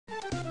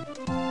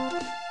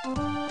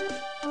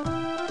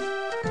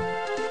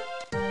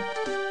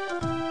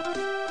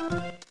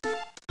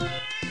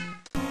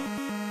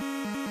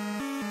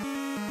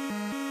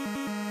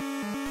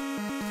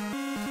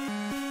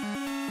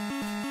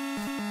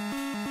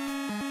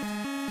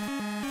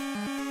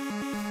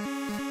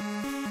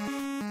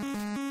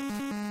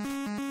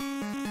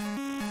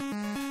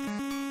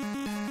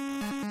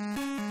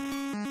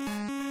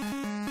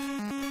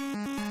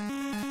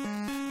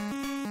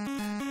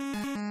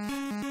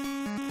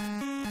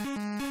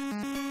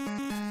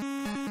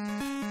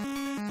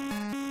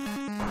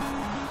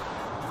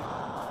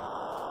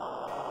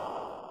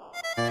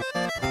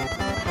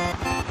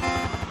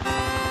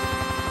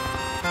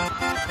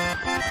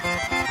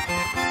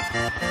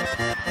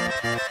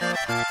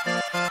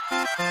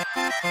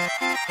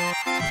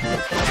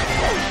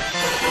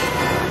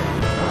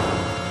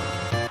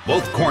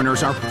Both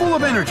corners are full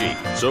of energy,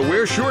 so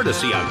we're sure to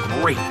see a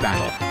great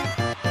battle.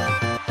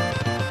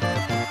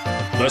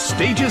 The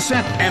stage is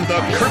set and the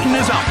curtain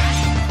is up.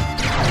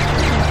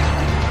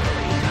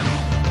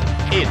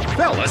 It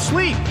fell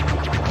asleep.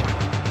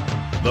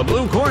 The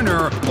blue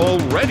corner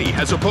already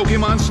has a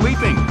Pokémon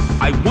sleeping.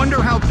 I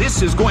wonder how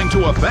this is going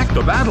to affect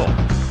the battle.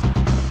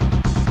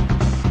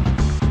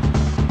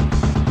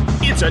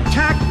 Its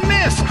attack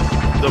missed.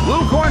 The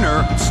blue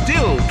corner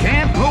still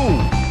can't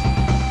move.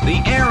 The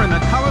air in the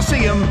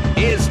Colosseum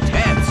is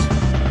tense.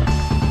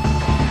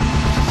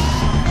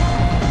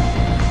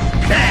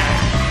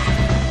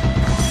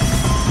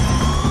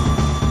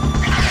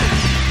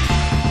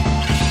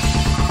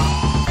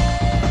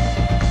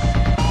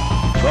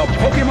 The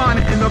Pokémon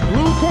in the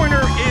blue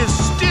corner is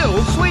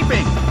still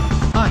sleeping.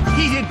 A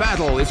heated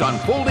battle is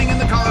unfolding in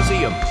the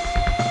Colosseum.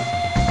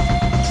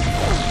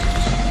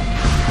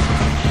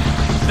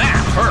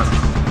 That hurt.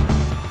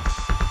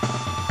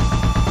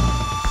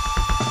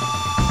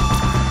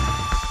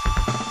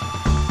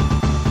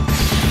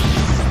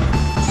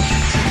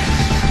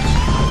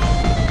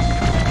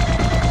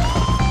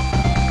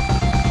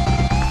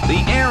 The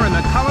air in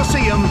the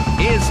Colosseum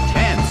is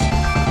tense.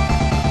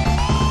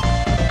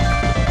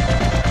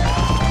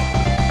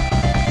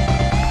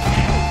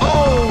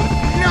 Oh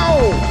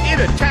no! It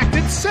attacked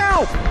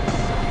itself!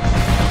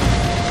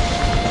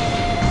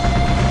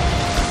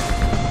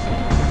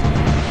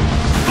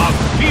 A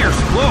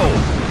fierce blow!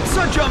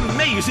 Such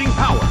amazing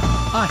power!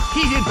 A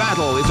heated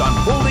battle is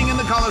unfolding in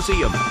the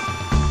Colosseum.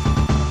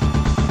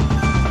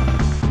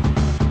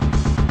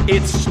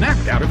 It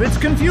snapped out of its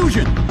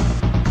confusion.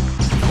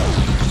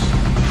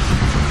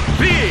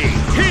 Big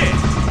hit!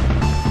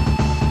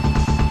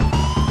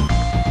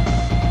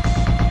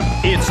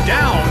 It's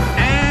down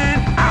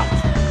and out.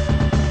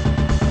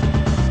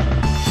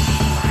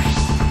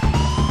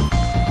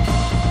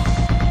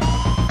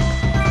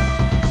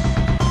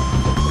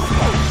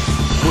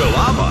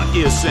 Quilava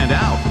is sent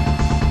out.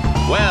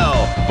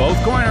 Well,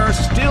 both corners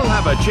still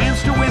have a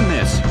chance to win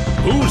this.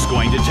 Who's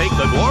going to take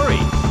the glory?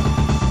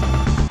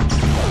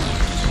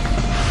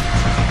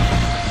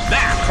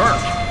 That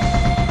hurt.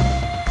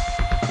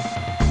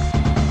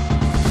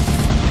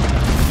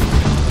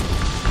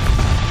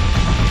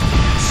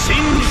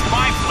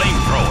 My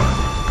flamethrower.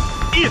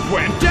 It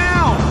went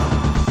down!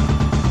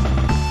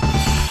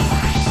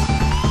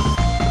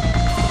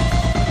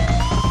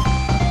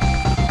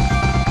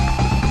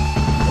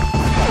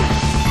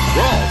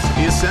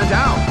 Ralts is sent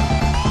out.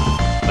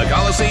 The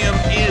Colosseum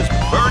is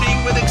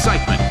burning with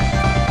excitement.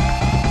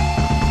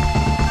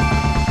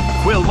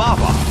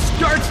 Quilava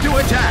starts to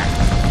attack.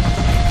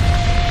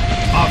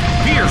 A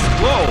fierce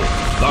blow.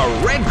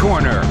 The red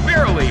corner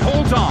barely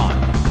holds on.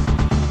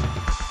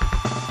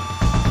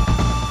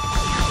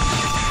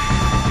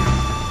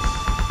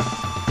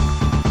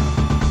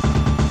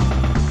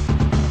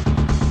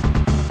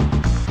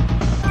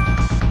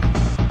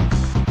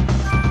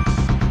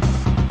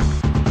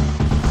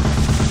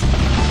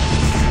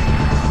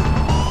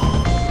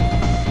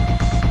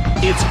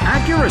 Its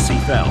accuracy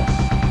fell.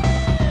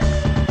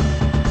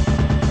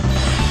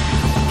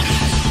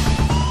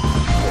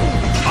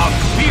 A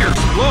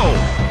fierce blow!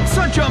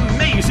 Such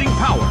amazing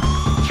power!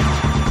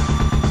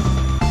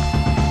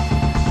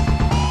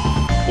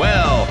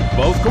 Well,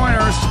 both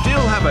corners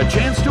still have a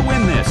chance to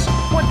win this.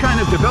 What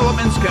kind of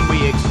developments can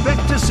we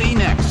expect to see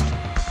next?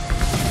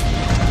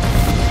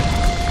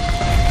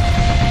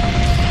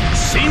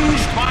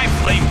 Singed by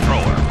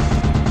flamethrower.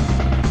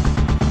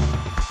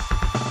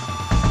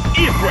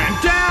 It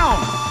went down!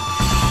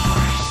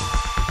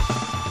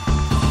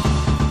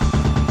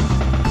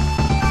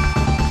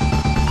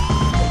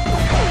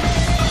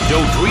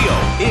 Dodrio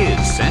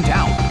is sent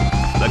out.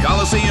 The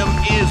Colosseum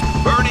is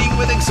burning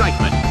with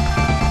excitement.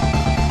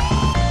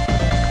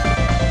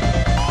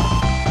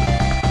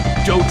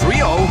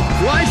 Dodrio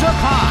flies up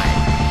high.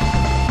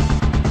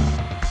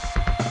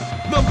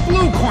 The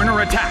blue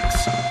corner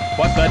attacks,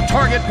 but the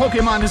target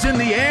Pokémon is in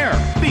the air.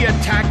 The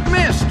attack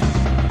missed.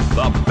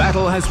 The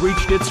battle has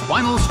reached its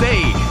final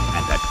stage,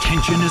 and the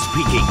tension is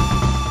peaking.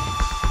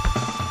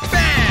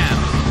 Bam!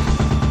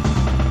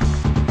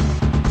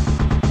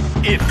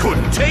 It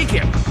couldn't take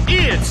him.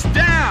 It's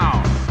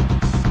down!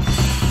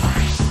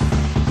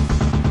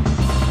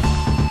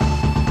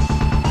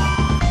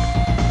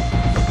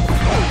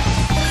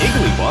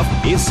 Igglybuff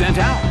is sent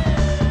out.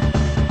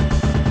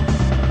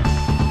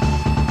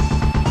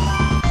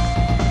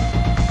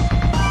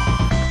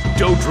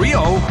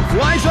 Dodrio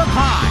flies up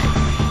high.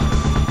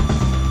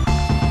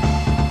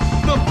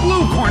 The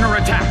blue corner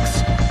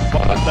attacks,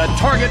 but the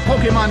target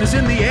Pokémon is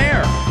in the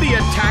air. The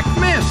attack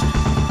missed.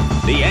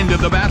 The end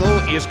of the battle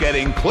is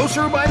getting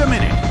closer by the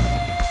minute.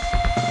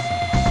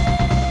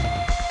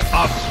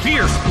 A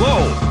fierce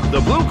blow.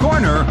 The blue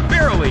corner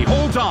barely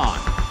holds on.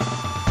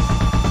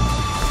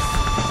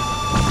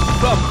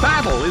 The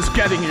battle is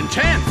getting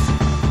intense.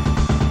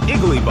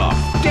 Igglybuff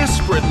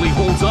desperately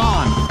holds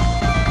on.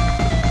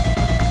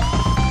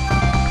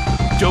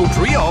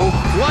 Dodrio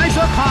flies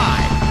up high.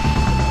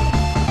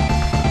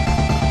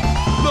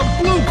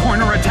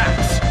 corner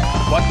attacks,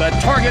 but the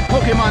target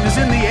Pokémon is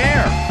in the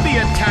air. The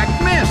attack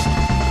missed.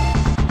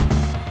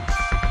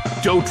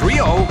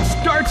 Dodrio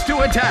starts to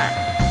attack.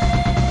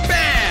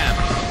 Bam!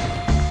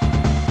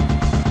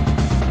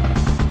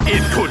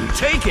 It couldn't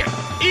take it.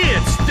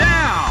 It's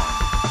down.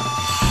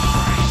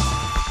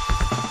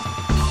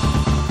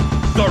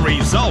 The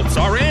results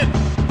are in.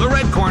 The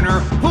red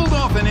corner pulled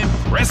off an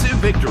impressive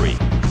victory.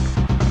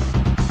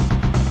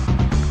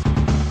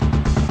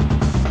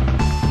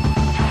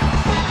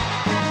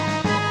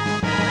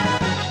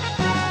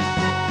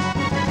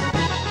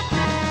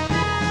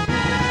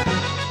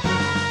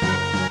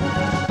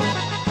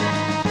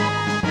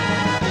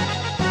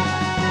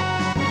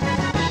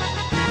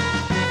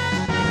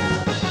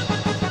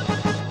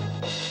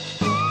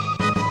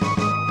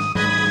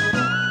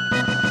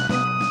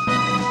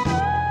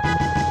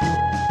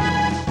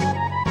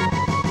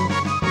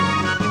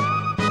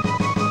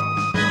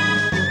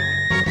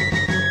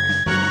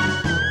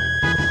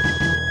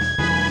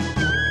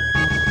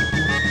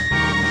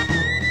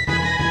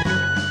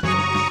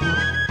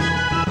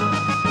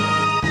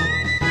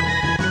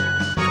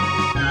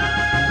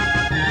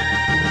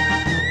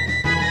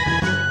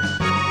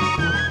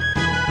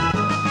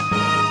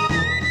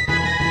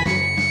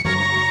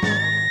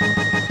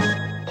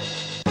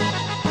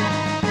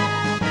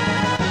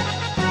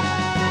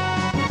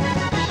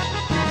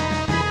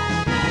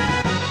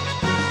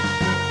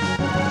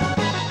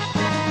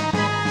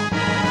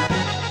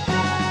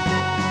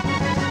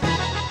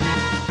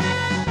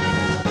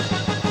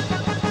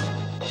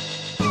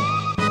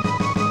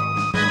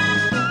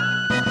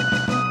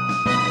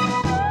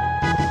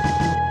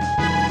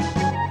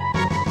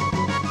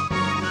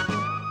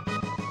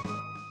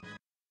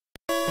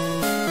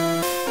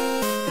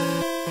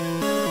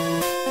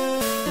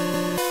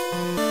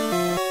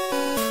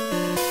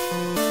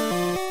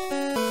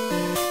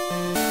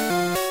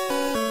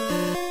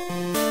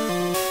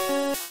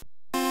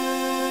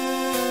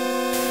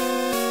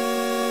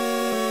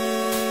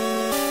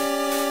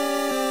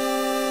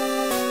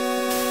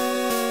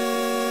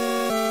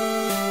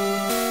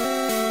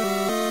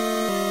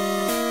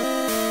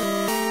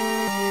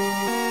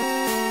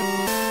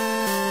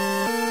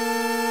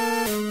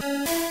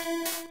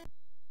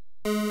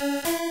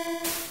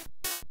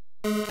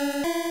 You